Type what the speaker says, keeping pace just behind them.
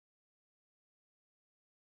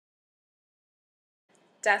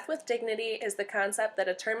Death with dignity is the concept that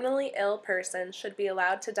a terminally ill person should be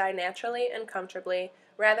allowed to die naturally and comfortably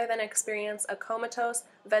rather than experience a comatose,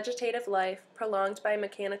 vegetative life prolonged by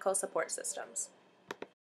mechanical support systems.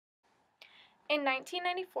 In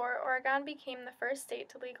 1994, Oregon became the first state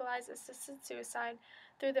to legalize assisted suicide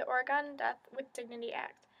through the Oregon Death with Dignity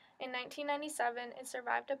Act. In 1997, it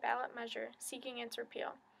survived a ballot measure seeking its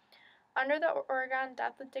repeal. Under the Oregon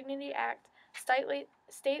Death with Dignity Act,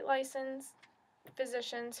 state licensed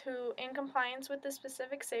physicians who, in compliance with the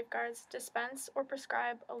specific safeguards, dispense or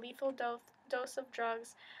prescribe a lethal dose of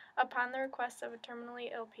drugs upon the request of a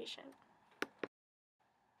terminally ill patient.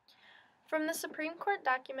 From the Supreme Court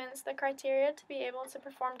documents, the criteria to be able to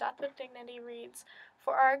perform death with dignity reads,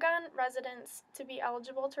 for Oregon residents to be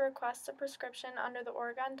eligible to request a prescription under the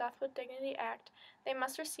Oregon Death with Dignity Act, they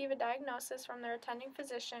must receive a diagnosis from their attending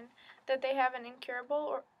physician that they have an incurable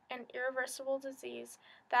or an irreversible disease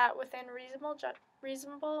that, within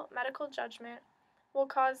reasonable medical judgment, will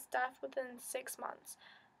cause death within 6 months.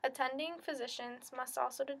 Attending physicians must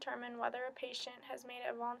also determine whether a patient has made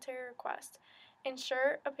a voluntary request,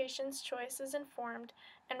 ensure a patient's choice is informed,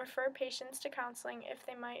 and refer patients to counseling if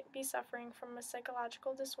they might be suffering from a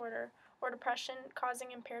psychological disorder or depression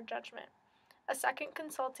causing impaired judgment. A second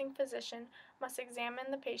consulting physician must examine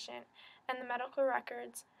the patient and the medical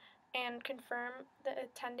records and confirm the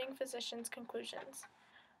attending physician's conclusions.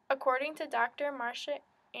 According to Dr. Marcia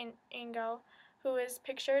Engel, who is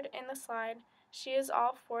pictured in the slide, she is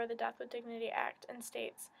all for the Death with Dignity Act and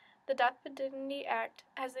states, the Death with Dignity Act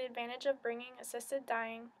has the advantage of bringing assisted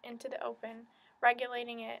dying into the open,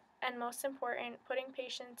 regulating it, and most important, putting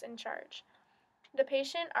patients in charge. The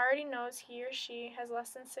patient already knows he or she has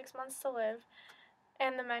less than 6 months to live,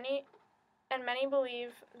 and many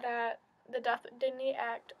believe that the Death with Dignity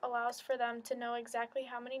Act allows for them to know exactly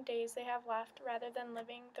how many days they have left rather than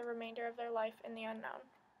living the remainder of their life in the unknown.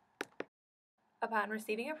 Upon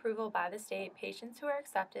receiving approval by the state, patients who are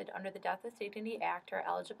accepted under the Death with Dignity Act are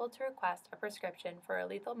eligible to request a prescription for a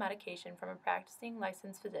lethal medication from a practicing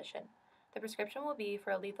licensed physician. The prescription will be for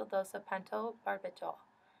a lethal dose of pentobarbital.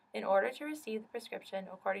 In order to receive the prescription,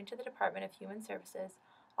 according to the Department of Human Services,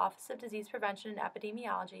 Office of Disease Prevention and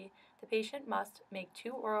Epidemiology, the patient must make 2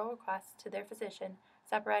 oral requests to their physician,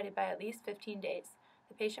 separated by at least 15 days.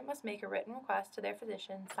 The patient must make a written request to their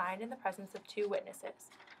physician, signed in the presence of 2 witnesses.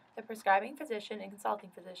 The prescribing physician and consulting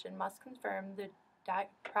physician must confirm the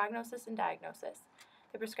prognosis and diagnosis.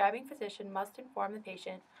 The prescribing physician must inform the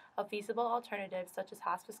patient of feasible alternatives such as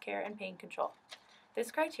hospice care and pain control.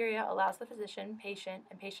 This criteria allows the physician, patient,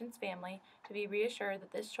 and patient's family to be reassured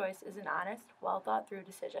that this choice is an honest, well-thought-through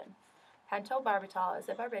decision. Pentobarbital is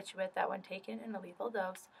a barbiturate that, when taken in a lethal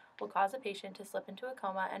dose, will cause a patient to slip into a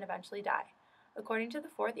coma and eventually die. According to the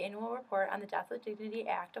 4th Annual Report on the Death with Dignity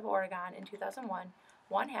Act of Oregon in 2001,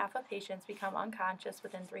 1/2 of patients become unconscious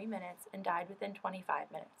within 3 minutes and died within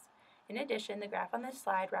 25 minutes. In addition, the graph on this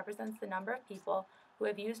slide represents the number of people who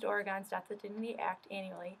have used Oregon's Death with Dignity Act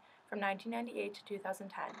annually from 1998 to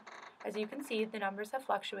 2010. As you can see, the numbers have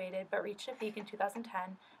fluctuated but reached a peak in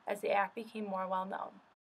 2010 as the Act became more well known.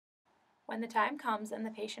 When the time comes and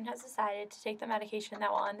the patient has decided to take the medication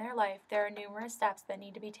that will end their life, there are numerous steps that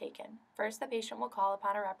need to be taken. First, the patient will call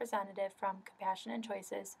upon a representative from Compassion and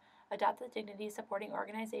Choices, a Death with Dignity supporting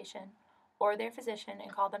organization, or their physician,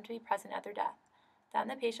 and call them to be present at their death. Then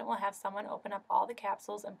the patient will have someone open up all the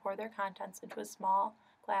capsules and pour their contents into a small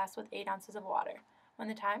glass with 8 ounces of water. When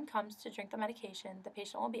the time comes to drink the medication, the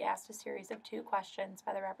patient will be asked a series of 2 questions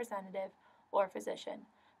by the representative or physician.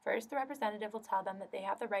 First, the representative will tell them that they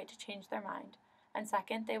have the right to change their mind, and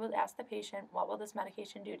second, they will ask the patient, what will this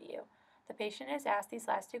medication do to you? The patient is asked these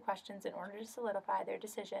last 2 questions in order to solidify their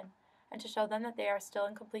decision and to show them that they are still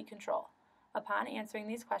in complete control. Upon answering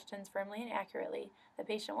these questions firmly and accurately, the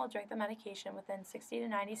patient will drink the medication within 60 to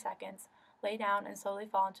 90 seconds, lay down, and slowly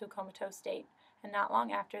fall into a comatose state, and not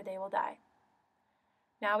long after they will die.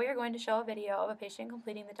 Now we are going to show a video of a patient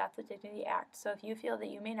completing the Death with Dignity Act, so if you feel that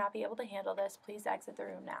you may not be able to handle this, please exit the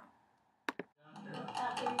room now.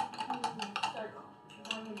 After you start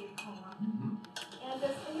going into coma. And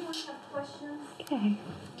does anyone have questions? Okay.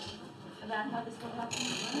 About how this will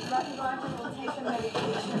happen? Roger will take the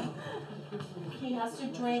medication. He has to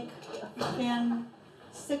drink within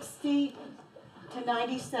 60 to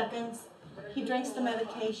 90 seconds. He drinks the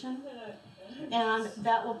medication, and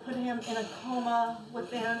that will put him in a coma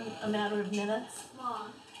within a matter of minutes.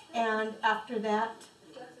 And after that,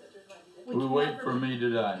 we wait for me to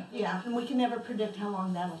die. Yeah, and we can never predict how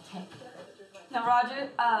long that'll take. Now, Roger,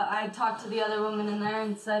 I talked to the other woman in there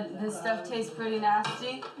and said this stuff tastes pretty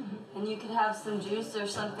nasty, and you could have some juice or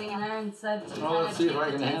something in there and said to Well, let's see if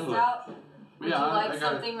I can handle it. Would you like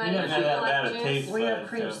something ready? Yeah, that juice? We have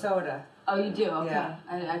cream soda. Oh, you do? Okay. Yeah.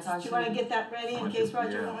 I talked Do to you want to get that ready in case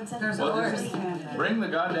Roger Yeah. wants it? There's Well, orange just candy. bring the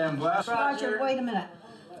goddamn glass. Roger, wait a minute.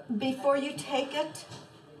 Before you take it,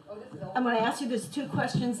 I'm going to ask you this 2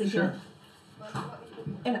 questions again. Sure.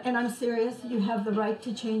 And I'm serious, you have the right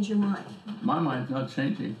to change your mind. My mind's not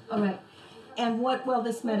changing. All right. And what will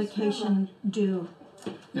this medication do?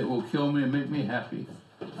 It will kill me and make me happy.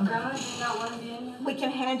 Grandma, do you not want to be in here? We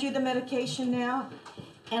can hand you the medication now,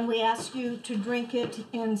 and we ask you to drink it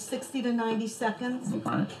in 60 to 90 seconds. All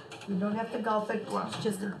right? You don't have to gulp it,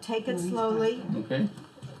 just take it slowly. Okay?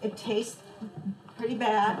 It tastes pretty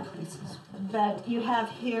bad, but you have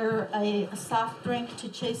here a soft drink to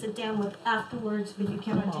chase it down with afterwards, but you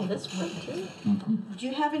cannot take this one too. Do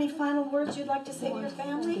you have any final words you'd like to say to your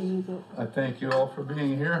family? I thank you all for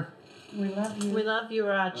being here. We love you. We love you,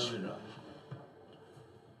 Raj.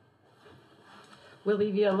 We'll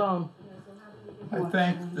leave you alone. I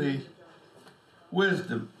thank the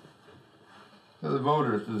wisdom of the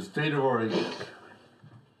voters of the state of Oregon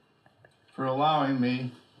for allowing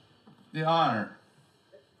me the honor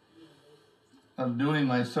of doing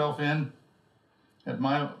myself in at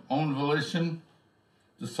my own volition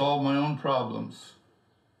to solve my own problems.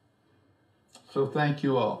 So thank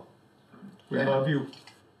you all. We love you.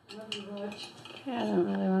 Okay, I don't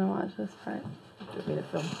really want to watch this part. Do you want me to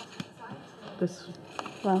film? This.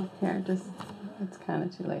 Well, here, just, it's kind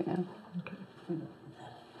of too late now.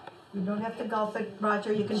 You don't have to gulp it,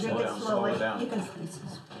 Roger, you can drink it slowly. You can.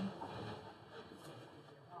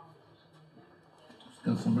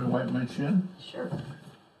 Can somebody wipe my chin? Sure.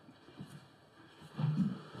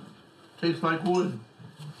 Tastes like wood.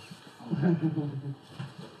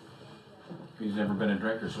 He's never been a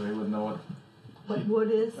drinker, so he wouldn't know What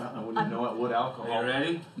wood is? I wouldn't know what wood alcohol. Are you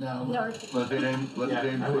ready? Now, No. let the name Yeah.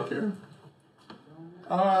 take care.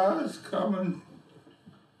 Ah, it's coming.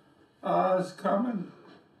 Ah, it's coming.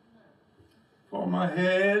 For my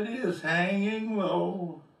head is hanging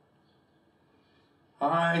low.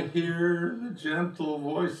 I hear the gentle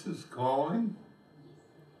voices calling.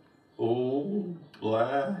 Old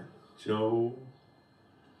Black Joe.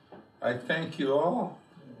 I thank you all,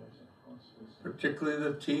 particularly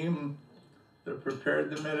the team that prepared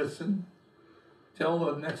the medicine. Tell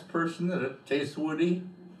the next person that it tastes woody,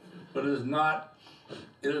 but it is not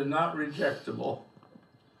rejectable.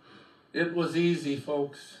 It was easy,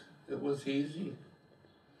 folks. It was easy.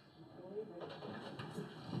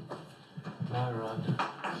 Bye, Rod.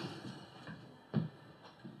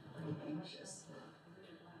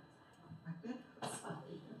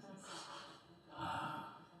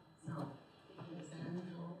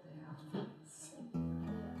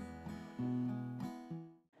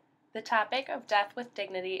 The topic of death with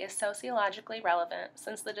dignity is sociologically relevant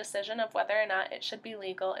since the decision of whether or not it should be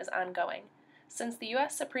legal is ongoing. Since the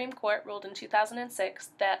U.S. Supreme Court ruled in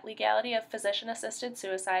 2006 that legality of physician-assisted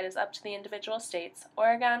suicide is up to the individual states,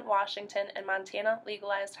 Oregon, Washington, and Montana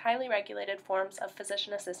legalized highly regulated forms of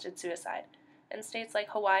physician-assisted suicide, and states like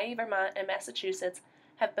Hawaii, Vermont, and Massachusetts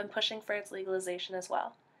have been pushing for its legalization as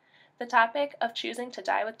well. The topic of choosing to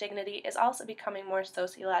die with dignity is also becoming more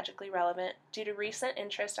sociologically relevant due to recent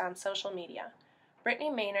interest on social media. Brittany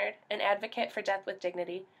Maynard, an advocate for death with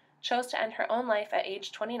dignity, chose to end her own life at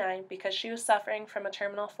age 29 because she was suffering from a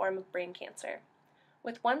terminal form of brain cancer.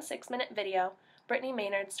 With one 6-minute video, Brittany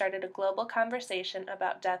Maynard started a global conversation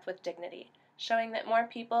about death with dignity, showing that more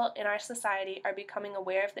people in our society are becoming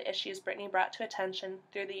aware of the issues Brittany brought to attention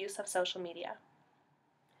through the use of social media.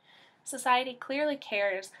 Society clearly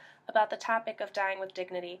cares about the topic of dying with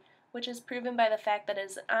dignity, which is proven by the fact that it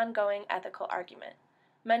is an ongoing ethical argument.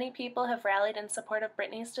 Many people have rallied in support of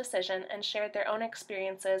Brittany's decision and shared their own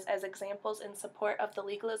experiences as examples in support of the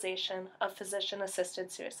legalization of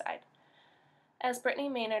physician-assisted suicide. As Brittany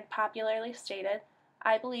Maynard popularly stated,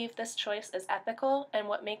 "I believe this choice is ethical, and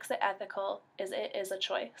what makes it ethical is it is a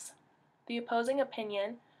choice." The opposing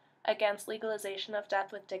opinion against legalization of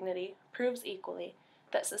death with dignity proves equally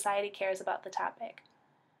that society cares about the topic.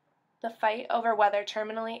 The fight over whether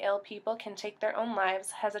terminally ill people can take their own lives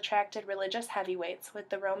has attracted religious heavyweights, with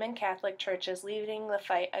the Roman Catholic churches leading the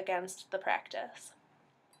fight against the practice.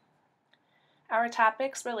 Our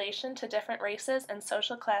topic's relation to different races and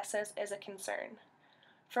social classes is a concern.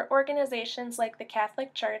 For organizations like the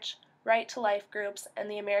Catholic Church, Right to Life groups, and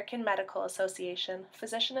the American Medical Association,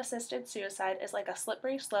 physician-assisted suicide is like a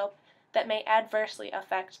slippery slope that may adversely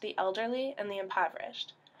affect the elderly and the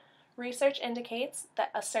impoverished. Research indicates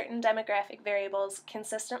that a certain demographic variables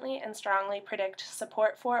consistently and strongly predict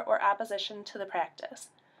support for or opposition to the practice.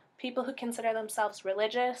 People who consider themselves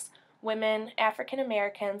religious women, African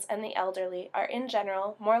Americans, and the elderly are in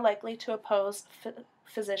general more likely to oppose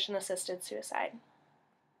physician-assisted suicide.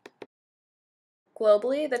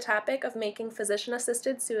 Globally, the topic of making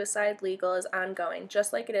physician-assisted suicide legal is ongoing,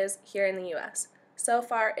 just like it is here in the U.S. So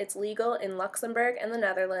far, it's legal in Luxembourg and the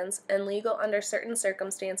Netherlands, and legal under certain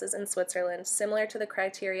circumstances in Switzerland, similar to the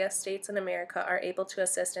criteria states in America are able to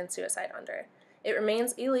assist in suicide under. It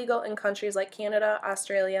remains illegal in countries like Canada,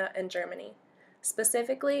 Australia, and Germany.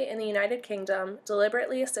 Specifically, in the United Kingdom,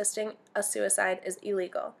 deliberately assisting a suicide is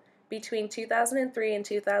illegal. Between 2003 and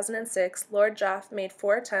 2006, Lord Joffe made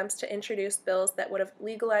 4 attempts to introduce bills that would have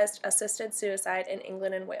legalized assisted suicide in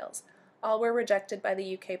England and Wales. All were rejected by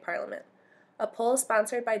the UK Parliament. A poll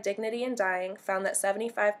sponsored by Dignity in Dying found that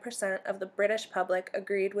 75% of the British public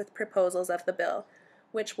agreed with proposals of the bill,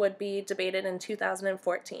 which would be debated in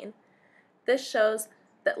 2014. This shows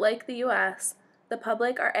that, like the US, the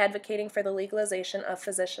public are advocating for the legalization of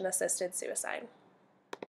physician-assisted suicide.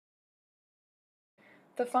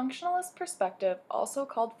 The functionalist perspective, also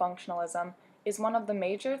called functionalism, is one of the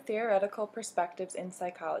major theoretical perspectives in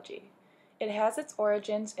psychology. It has its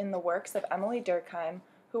origins in the works of Emily Durkheim,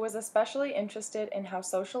 who was especially interested in how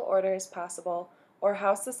social order is possible or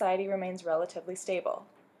how society remains relatively stable.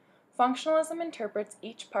 Functionalism interprets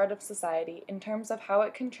each part of society in terms of how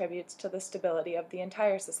it contributes to the stability of the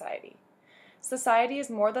entire society. Society is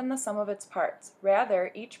more than the sum of its parts.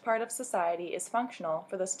 Rather, each part of society is functional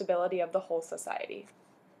for the stability of the whole society.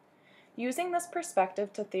 Using this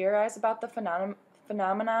perspective to theorize about the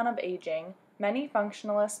phenomenon of aging, many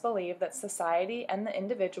functionalists believe that society and the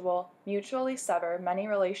individual mutually sever many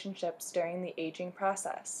relationships during the aging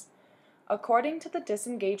process. According to the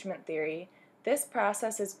disengagement theory, this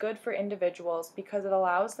process is good for individuals because it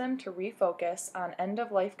allows them to refocus on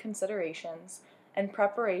end-of-life considerations and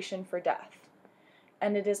preparation for death.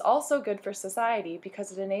 And it is also good for society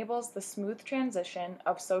because it enables the smooth transition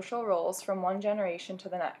of social roles from one generation to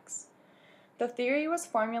the next. The theory was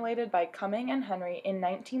formulated by Cumming and Henry in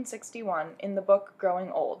 1961 in the book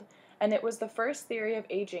Growing Old, and it was the first theory of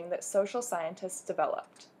aging that social scientists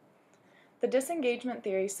developed. The disengagement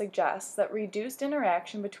theory suggests that reduced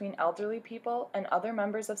interaction between elderly people and other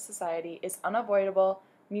members of society is unavoidable,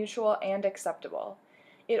 mutual, and acceptable.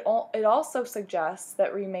 It also suggests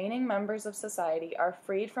that remaining members of society are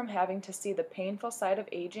freed from having to see the painful side of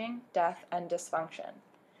aging, death, and dysfunction.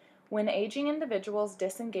 When aging individuals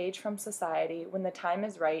disengage from society when the time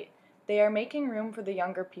is right, they are making room for the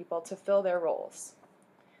younger people to fill their roles.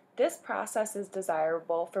 This process is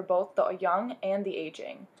desirable for both the young and the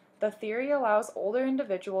aging. The theory allows older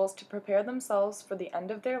individuals to prepare themselves for the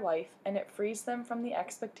end of their life, and it frees them from the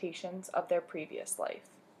expectations of their previous life.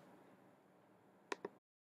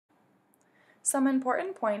 Some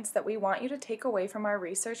important points that we want you to take away from our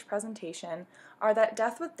research presentation are that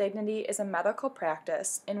death with dignity is a medical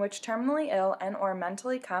practice in which terminally ill and/or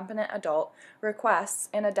mentally competent adult requests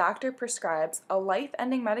and a doctor prescribes a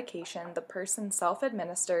life-ending medication the person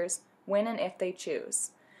self-administers when and if they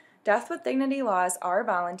choose. Death with dignity laws are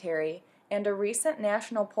voluntary, and a recent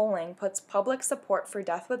national polling puts public support for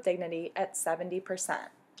death with dignity at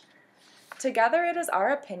 70%. Together, it is our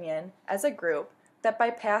opinion, as a group, that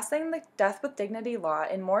by passing the Death with Dignity law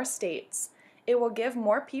in more states, it will give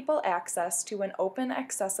more people access to an open,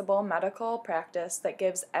 accessible medical practice that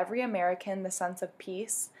gives every American the sense of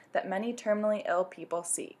peace that many terminally ill people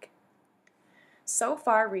seek. So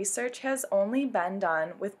far, research has only been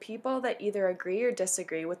done with people that either agree or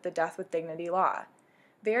disagree with the Death with Dignity law.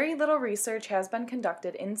 Very little research has been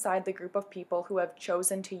conducted inside the group of people who have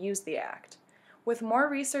chosen to use the act. With more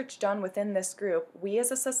research done within this group, we as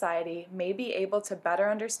a society may be able to better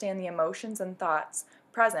understand the emotions and thoughts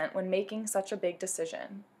present when making such a big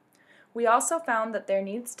decision. We also found that there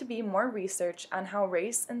needs to be more research on how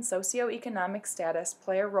race and socioeconomic status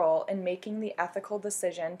play a role in making the ethical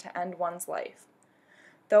decision to end one's life.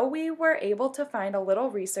 Though we were able to find a little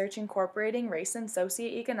research incorporating race and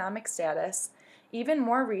socioeconomic status, even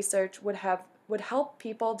more research would help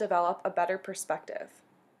people develop a better perspective.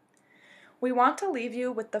 We want to leave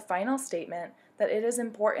you with the final statement that it is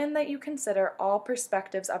important that you consider all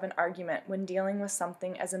perspectives of an argument when dealing with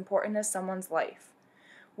something as important as someone's life.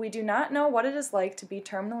 We do not know what it is like to be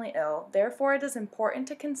terminally ill, therefore it is important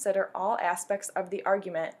to consider all aspects of the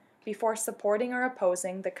argument before supporting or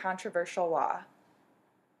opposing the controversial law.